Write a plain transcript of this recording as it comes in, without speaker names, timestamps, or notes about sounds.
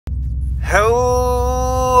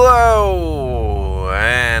Hello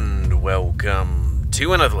and welcome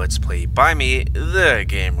to another Let's Play by me, the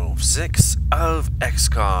GamerWolfSix of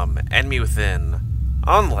Xcom, Enemy Within.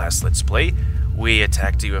 On the last Let's Play, we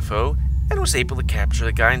attacked a UFO and was able to capture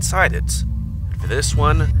the guy inside it. For this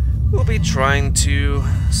one, we'll be trying to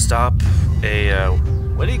stop a,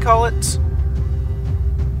 what do you call it?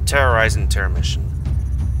 Terrorizing terror mission.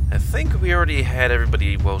 I think we already had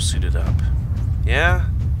everybody well suited up. Yeah?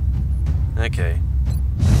 Okay.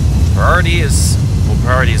 Priority is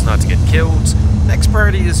not to get killed. Next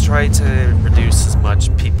priority is try to reduce as much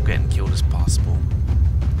people getting killed as possible.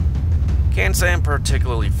 Can't say I'm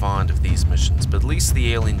particularly fond of these missions, but at least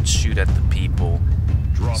the aliens shoot at the people.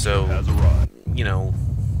 So, you know,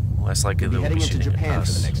 less likely they'll be shooting at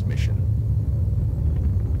us. For the next mission.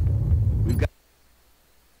 We've got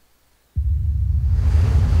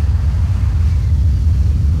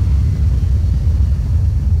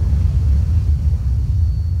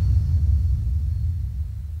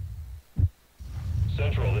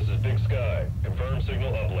Central, this is Big Sky. Confirm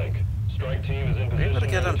signal uplink. Strike team is in position. Are you able to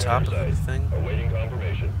get on top of everything? Awaiting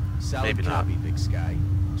confirmation. Solid copy, Big Sky.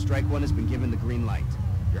 Strike 1 has been given the green light.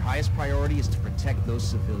 Your highest priority is to protect those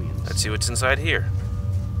civilians. Let's see what's inside here.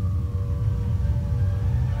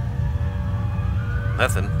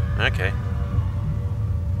 Nothing. Okay.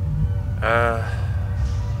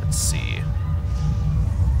 Let's see.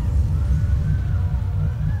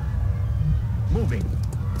 Moving.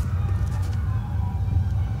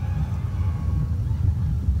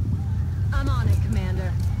 I'm on it,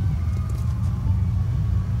 Commander.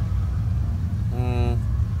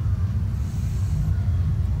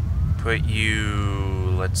 Put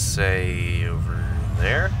you, let's say, over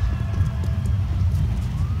there.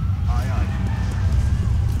 Aye, aye.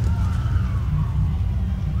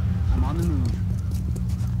 I'm on the move.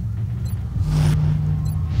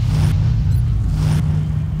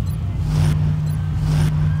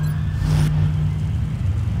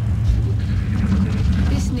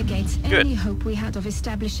 This negates Good. any hope we had of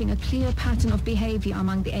establishing a clear pattern of behavior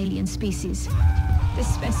among the alien species. This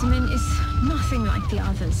specimen is nothing like the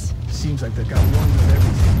others. Seems like they got one with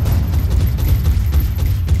everything.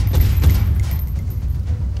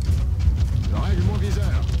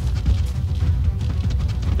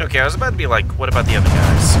 Okay, I was about to be like, what about the other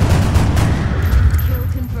guys? Kill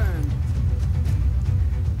confirmed.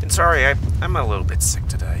 And sorry, I'm a little bit sick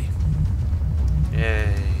today.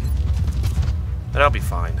 Yay. But I'll be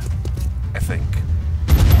fine. I think.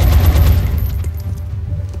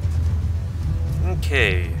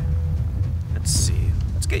 Okay. Let's see.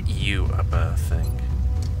 Let's get you up a thing.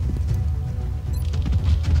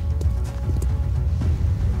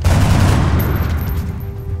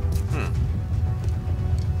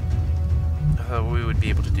 I thought we would be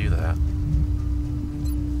able to do that.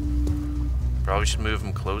 Probably should move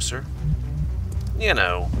him closer. You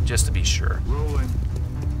know, just to be sure. Rolling.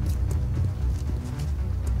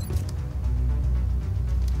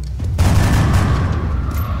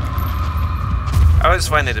 I always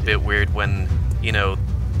find it a bit weird when, you know,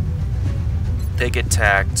 they get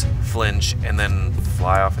tagged, flinch, and then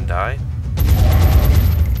fly off and die.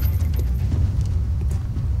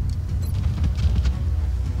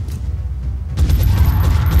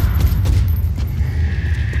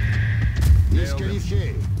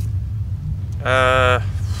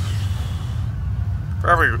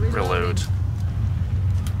 Probably reload.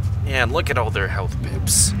 Yeah, and look at all their health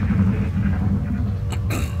pips.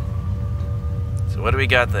 So what do we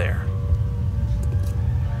got there?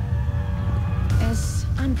 As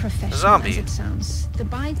unprofessional Zombie. as it sounds, the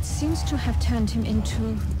bite seems to have turned him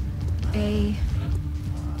into a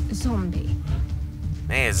zombie.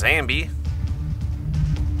 Hey, a zombie.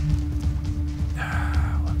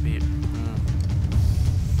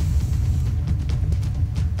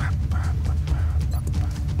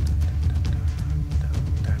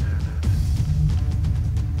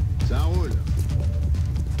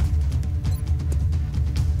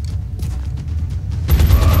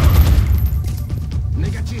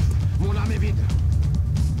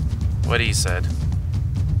 What he said.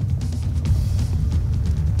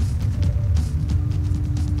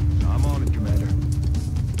 I'm on it, Commander.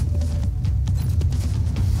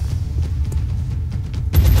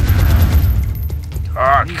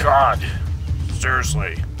 Oh, God.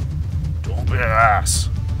 Seriously. Don't be an ass.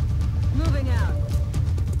 Moving out.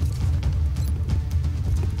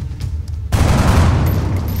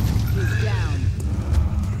 He's down.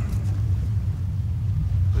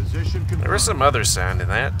 Position confirmed. There was some other sound in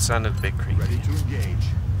that. It sounded a bit creepy. Ready to engage.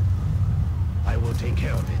 I will take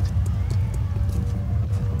care of it.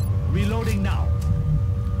 Reloading now.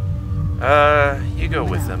 You go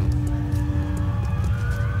with him.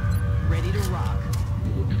 ready to rock.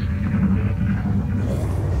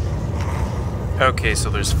 Okay, so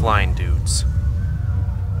there's flying dudes.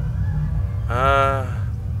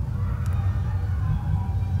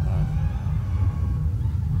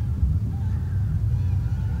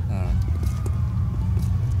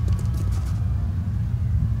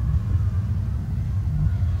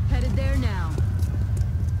 Headed there now.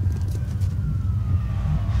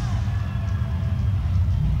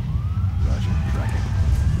 Roger, tracking.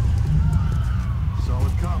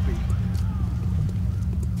 Solid copy.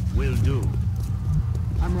 Will do.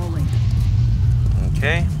 I'm rolling.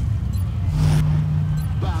 Okay.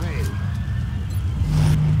 Barrel.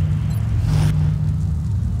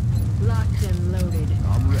 Locked and loaded.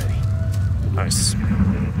 I'm ready. Nice.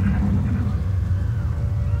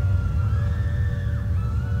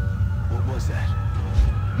 What was that?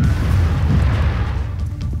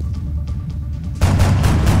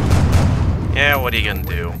 Yeah, what are you gonna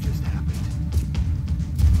do? What just happened?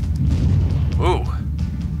 Ooh.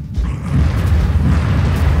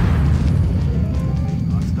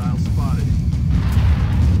 Hostile spotted.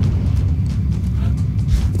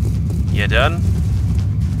 You done?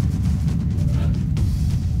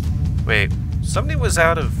 Wait, somebody was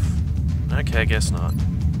out of... Okay, I guess not.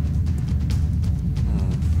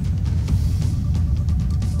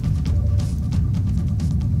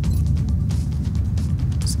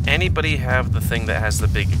 Does anybody have the thing that has the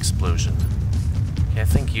big explosion? Yeah, I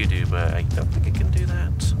think you do, but I don't think it can do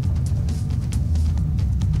that.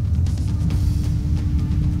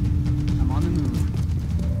 I'm on the move.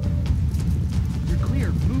 You're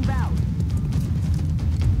clear. Move out.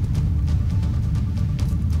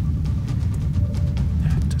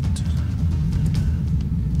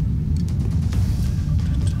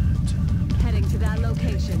 Heading to that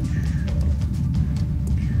location.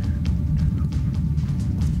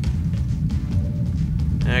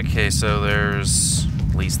 Okay, so there's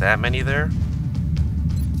at least that many there.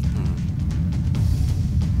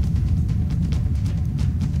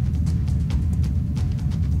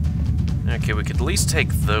 Okay, we could at least take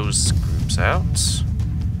those groups out.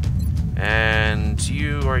 And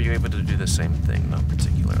you, are you able to do the same thing? Not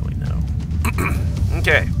particularly, no.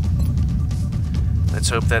 Okay. Let's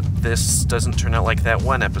hope that this doesn't turn out like that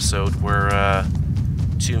one episode where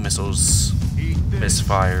 2 missiles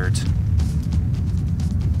misfired.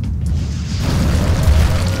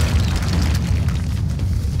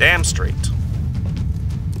 Damn straight.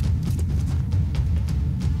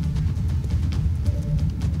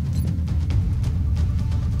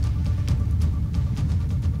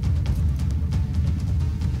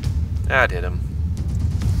 That hit him.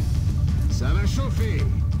 Ça va chauffer.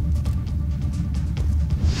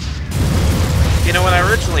 You know, when I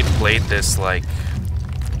originally played this, like,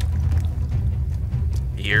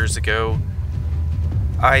 years ago,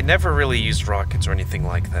 I never really used rockets or anything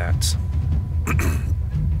like that.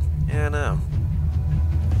 Yeah, no.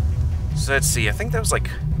 So let's see, I think that was like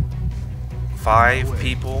 5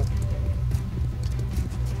 people.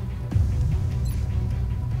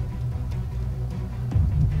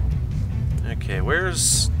 Okay,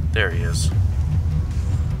 where's... There he is.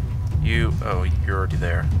 You... Oh, you're already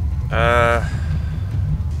there.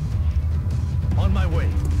 On my way.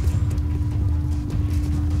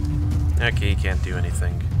 Okay, you can't do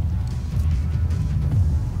anything.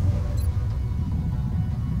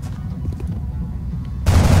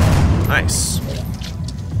 Nice.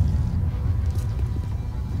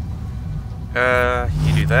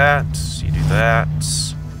 You do that, you do that.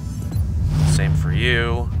 Same for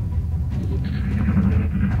you.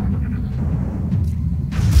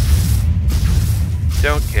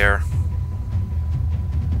 Don't care.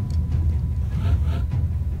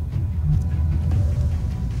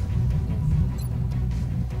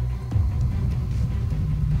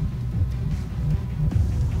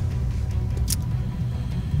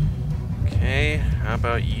 Okay, how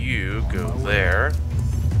about you go there?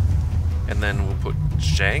 And then we'll put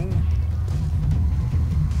Zhang,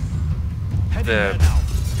 the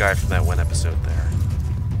guy from that one episode there.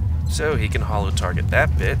 So he can holo target that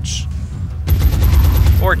bitch.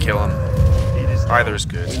 Or kill him. Either is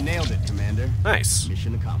good. We nailed it, Commander. Nice.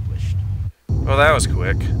 Mission accomplished. Well, that was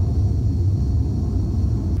quick.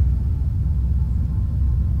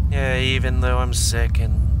 Yeah, even though I'm sick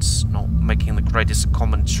and not making the greatest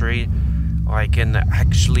commentary, I can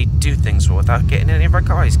actually do things without getting any of our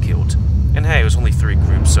guys killed. And hey, it was only 3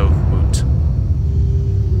 groups, so woot.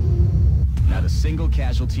 Not a single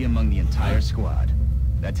casualty among the entire squad.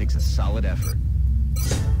 That takes a solid effort.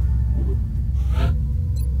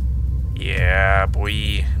 Yeah,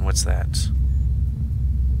 boy. And what's that?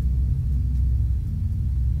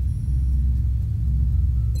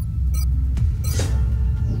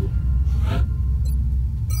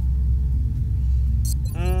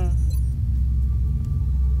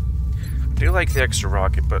 like the extra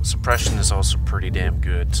rocket, but suppression is also pretty damn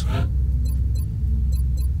good.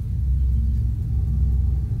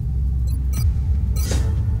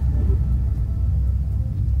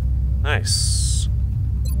 Nice.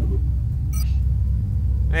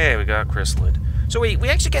 Hey, we got chrysalid. So wait, we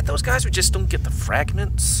actually get those guys, we just don't get the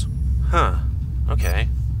fragments? Huh. Okay.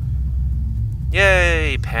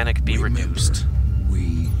 Yay, panic be reduced.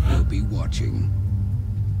 We will be watching.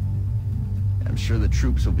 I'm sure the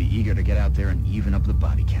troops will be eager to get out there and even up the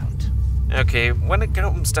body count. Okay, when it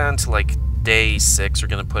comes down to like day 6, we're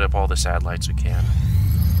gonna put up all the satellites we can.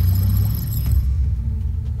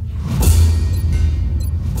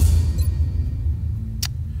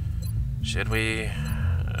 Should we?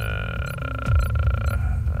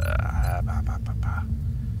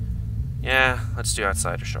 Yeah, let's do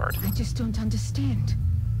Outsider Shard. I just don't understand.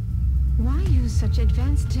 Why use such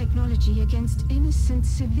advanced technology against innocent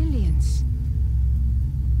civilians?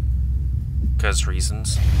 'Cause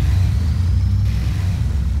reasons.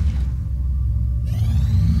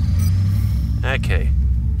 Okay.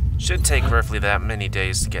 Should take roughly that many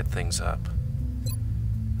days to get things up.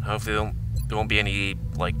 Hopefully there won't be any,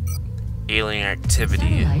 like, alien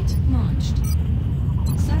activity. Satellite launched.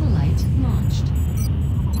 Satellite launched.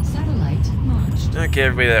 Satellite launched. Okay,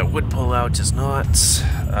 everybody that would pull out is not.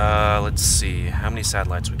 Let's see. How many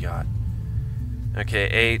satellites we got? Okay,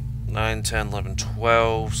 8, 9, 10, 11,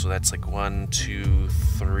 12. So that's like 1, 2,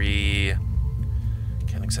 3.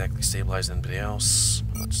 Can't exactly stabilize anybody else.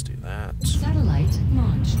 Let's do that. Satellite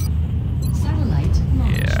launched. Satellite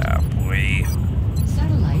launched. Yeah, boy.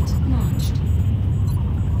 Satellite launched.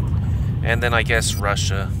 And then I guess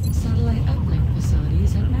Russia. Satellite uplink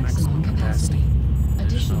facilities at maximum capacity.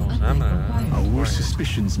 Additional uplink required. Our worst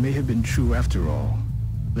suspicions may have been true after all.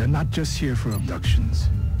 They're not just here for abductions.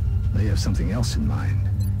 They have something else in mind.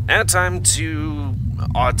 Now time to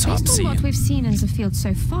Based autopsy. on what we've seen in the field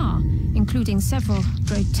so far, including several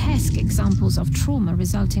grotesque examples of trauma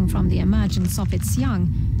resulting from the emergence of its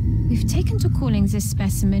young, we've taken to calling this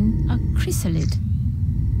specimen a chrysalid.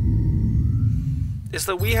 Is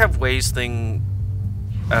the "we have ways" thing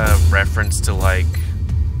reference to like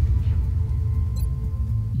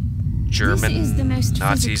German This is the most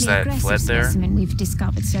Nazis physically that aggressive fled there? specimen we've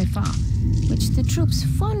discovered so far, which the troops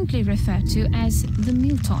fondly refer to as the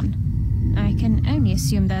muton. I can only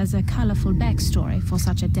assume there's a colorful backstory for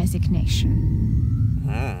such a designation.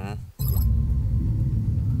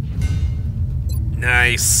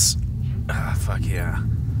 Nice. Ah, fuck yeah.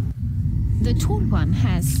 The tall one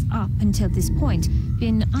has, up until this point,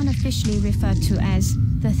 been unofficially referred to as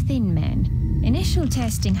the Thin Man. Initial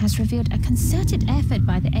testing has revealed a concerted effort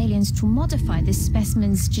by the aliens to modify this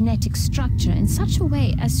specimen's genetic structure in such a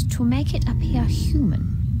way as to make it appear human.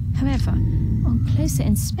 However, on closer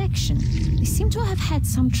inspection, they seem to have had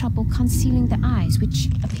some trouble concealing the eyes, which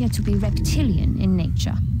appear to be reptilian in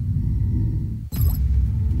nature.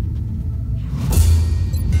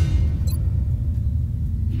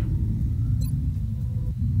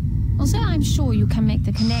 Although I'm sure you can make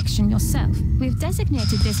the connection yourself, we've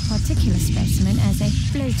designated this particular specimen as a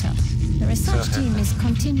floater. The research team is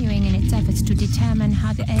continuing in its efforts to determine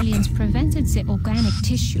how the aliens prevented the organic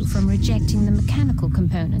tissue from rejecting the mechanical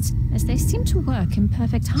components, as they seem to work in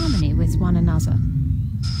perfect harmony with one another.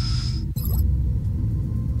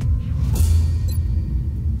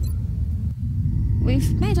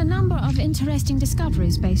 We've made a number of interesting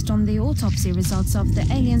discoveries based on the autopsy results of the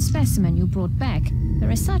alien specimen you brought back. The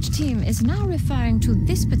research team is now referring to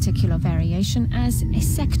this particular variation as a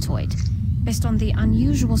sectoid, based on the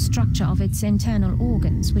unusual structure of its internal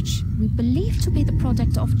organs, which we believe to be the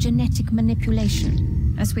product of genetic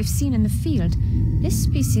manipulation. As we've seen in the field, this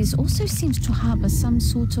species also seems to harbor some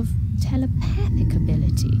sort of telepathic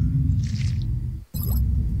ability.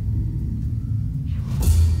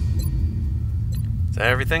 Is that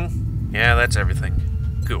everything? Yeah, that's everything.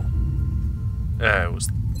 Cool. It was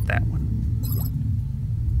that one.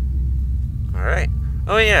 Alright.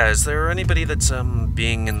 Oh yeah, is there anybody that's,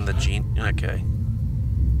 being in the gene... Okay.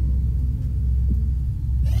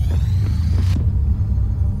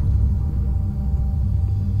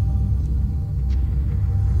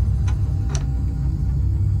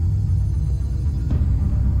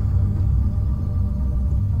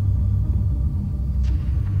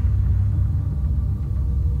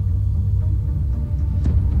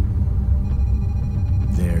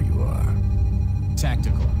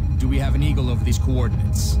 We have an eagle over these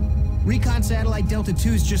coordinates. Recon satellite Delta 2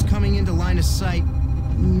 is just coming into line of sight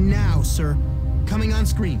now, sir. Coming on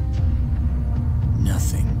screen.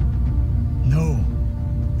 Nothing. No,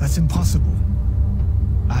 that's impossible.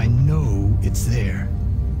 I know it's there.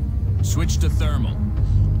 Switch to thermal.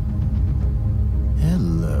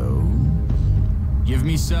 Hello. Give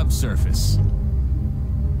me subsurface.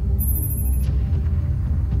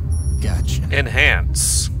 Gotcha.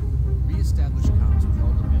 Enhance. Reestablish comms with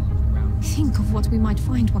all the members around. Think of what we might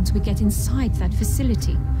find once we get inside that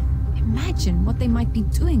facility. Imagine what they might be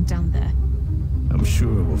doing down there. I'm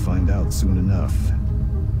sure we'll find out soon enough.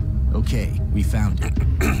 Okay, we found it.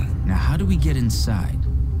 Now how do we get inside?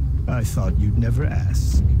 I thought you'd never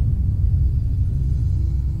ask.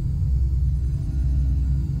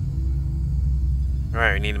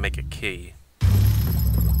 Alright, we need to make a key.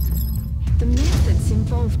 The methods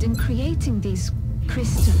involved in creating these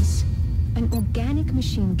crystals, an organic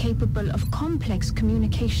machine capable of complex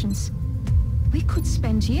communications. We could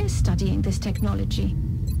spend years studying this technology.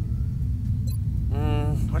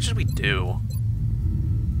 What should we do?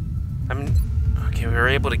 I mean, okay, we were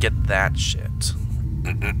able to get that shit.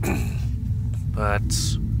 But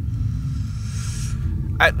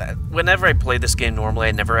whenever I played this game normally,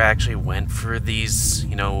 I never actually went for these,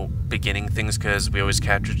 you know, beginning things, because we always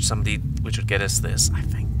captured somebody which would get us this, I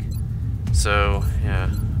think. So, yeah.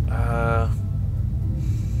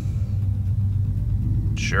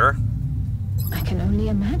 Sure. I can only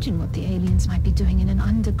imagine what the aliens might be doing in an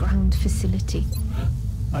underground facility.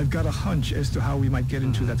 I've got a hunch as to how we might get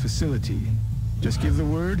into that facility. Just give the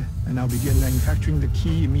word, and I'll begin manufacturing the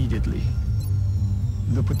key immediately.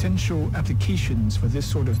 The potential applications for this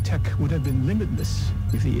sort of tech would have been limitless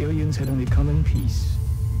if the aliens had only come in peace.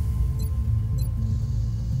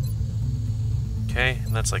 Okay,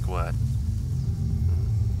 and that's like what?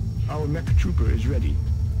 Our mech trooper is ready.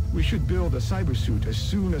 We should build a cybersuit as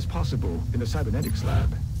soon as possible in the cybernetics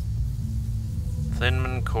lab.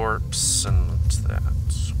 Thinman corpse, and what's that?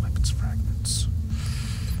 Weapons fragments.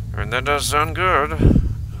 And that does sound good.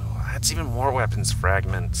 Oh, that's even more weapons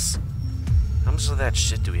fragments. How much of that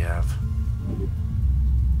shit do we have?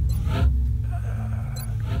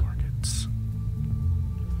 Markets.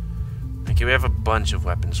 Okay, we have a bunch of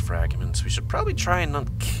weapons fragments. We should probably try and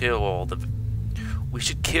not kill all the... We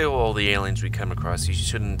should kill all the aliens we come across. You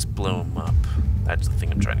shouldn't blow them up. That's the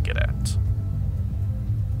thing I'm trying to get at.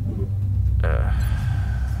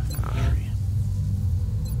 Foundry.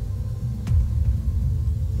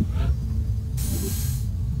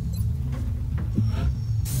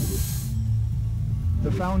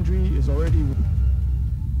 The foundry is already...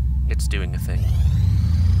 It's doing a thing.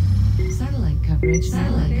 Satellite coverage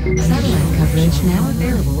now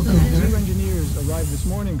available over. 2 engineers arrived this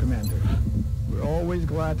morning, Commander. We're always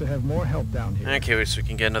glad to have more help down here. Okay, so we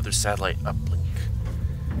can get another satellite uplink.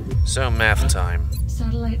 So, math time.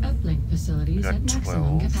 Satellite uplink facilities got at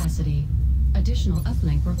maximum 12. capacity. Additional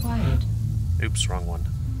uplink required. Oops, wrong one.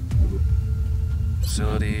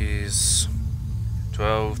 Facilities...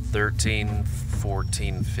 12, 13,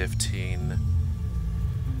 14, 15...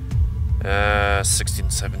 16,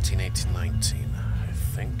 17, 18, 19, I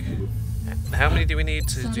think. How many do we need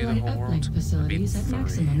to do the whole world? Satellite uplink facilities at 3.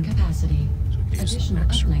 maximum capacity. So we can use Additional an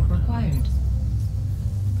extra uplink one. required.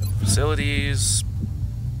 Facilities.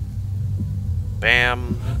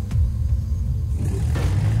 Bam.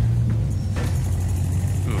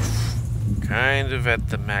 Oof. Kind of at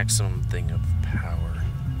the maximum thing of power.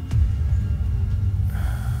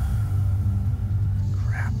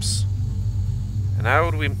 Craps. And how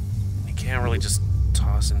would we... We can't really just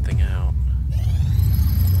toss anything out.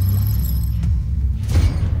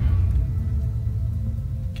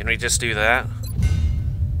 Can we just do that?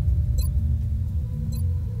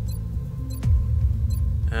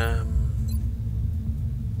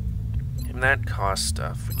 And that costs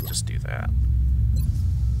stuff. We can just do that.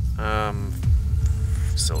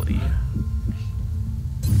 Facility.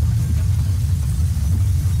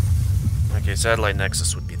 Okay, satellite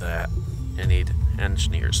nexus would be that. I need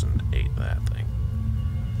engineers and 8 that thing.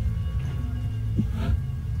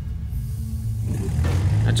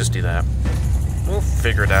 And just do that. We'll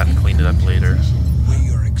figure it out and clean it up later.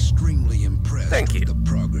 We are extremely impressed Thank you. with the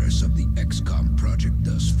progress of the Xcom project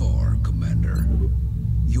thus far, Commander.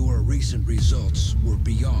 Your recent results were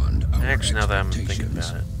beyond our Actually, now that I'm thinking expectations.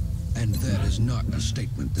 about it. And that is not a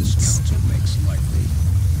statement this council makes lightly.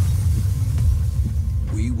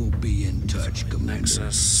 We will be in touch, Commander.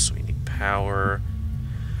 Nexus, we need power.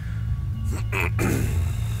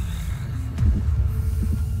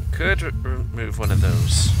 Could remove one of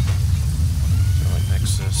those. Satellite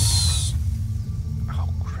Nexus. Oh,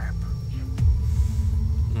 crap.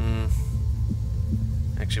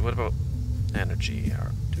 Actually, what about energy?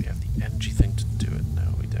 Or do we have the energy thing to do it?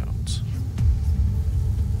 No, we don't.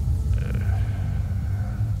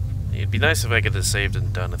 It'd be nice if I could have saved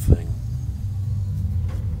and done a thing.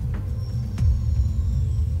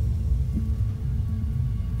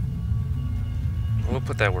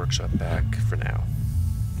 put that workshop back for now.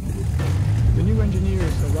 The new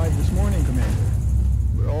engineers arrived this morning, Commander.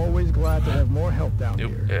 We're always glad to have more help down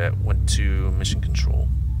here. Went to mission control.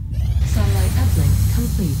 Satellite uplink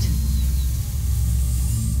complete.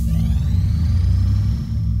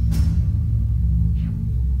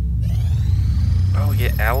 Oh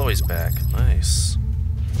yeah, Alloy's back. Nice.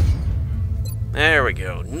 There we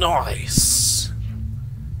go. Nice!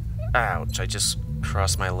 Ouch, I just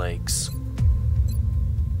crossed my legs.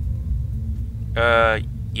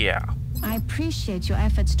 Yeah. I appreciate your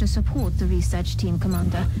efforts to support the research team,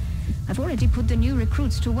 Commander. I've already put the new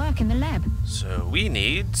recruits to work in the lab. So we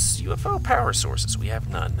need UFO power sources. We have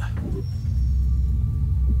none.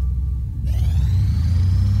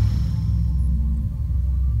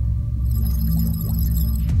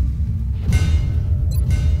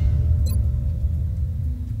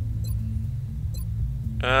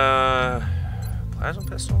 Plasma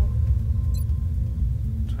pistol?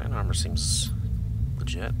 Titan armor seems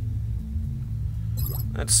legit.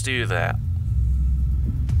 Let's do that.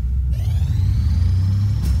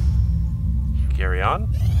 Carry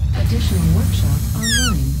on. Additional workshop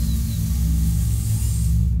online.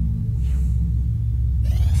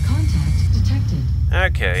 Contact detected.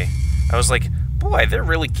 Okay. I was like, boy, they're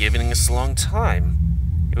really giving us a long time.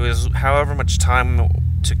 It was however much time it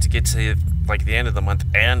took to get to, like, the end of the month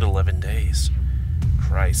and 11 days.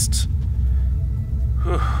 Christ.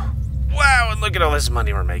 Whew. Wow, and look at all this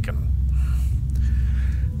money we're making.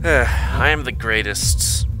 I am the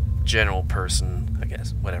greatest general person, I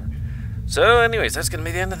guess. Whatever. So, anyways, that's gonna be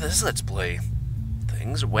the end of this Let's Play.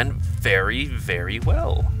 Things went very, very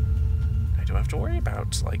well. I don't have to worry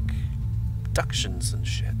about, like, abductions and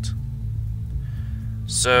shit.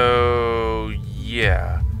 So,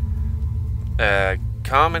 yeah.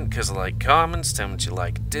 Comment, because I like comments. Tell me what you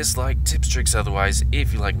like, dislike, tips, tricks, otherwise.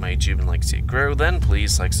 If you like my YouTube and like to see it grow, then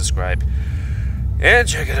please like, subscribe, and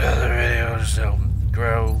check out other videos to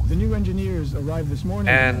grow. The new engineers arrived this morning.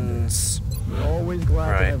 And we're always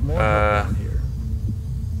glad to have more help down here.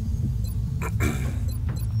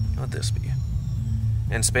 What would this be?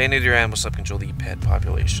 And spay and neuter your animals help control the pet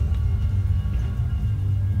population.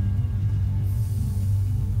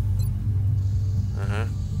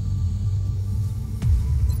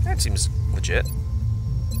 That seems legit.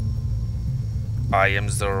 I am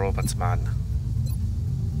the robot man.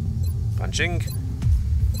 Punching.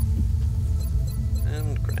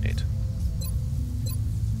 And grenade.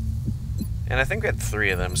 And I think we had 3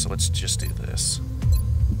 of them, so let's just do this.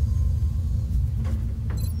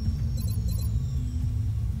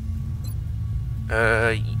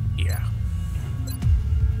 Yeah.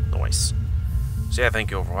 Nice. So yeah,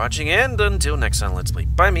 thank you all for watching, and until next time, Let's Play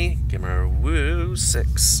by me,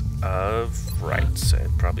 GamerWolfSix of Rights.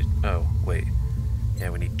 Probably. Oh, wait. Yeah,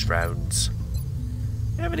 we need drones.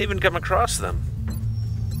 I haven't even come across them.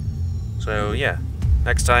 So yeah,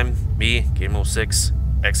 next time, me, GamerWolfSix,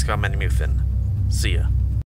 Xcom Enemy Within. See ya.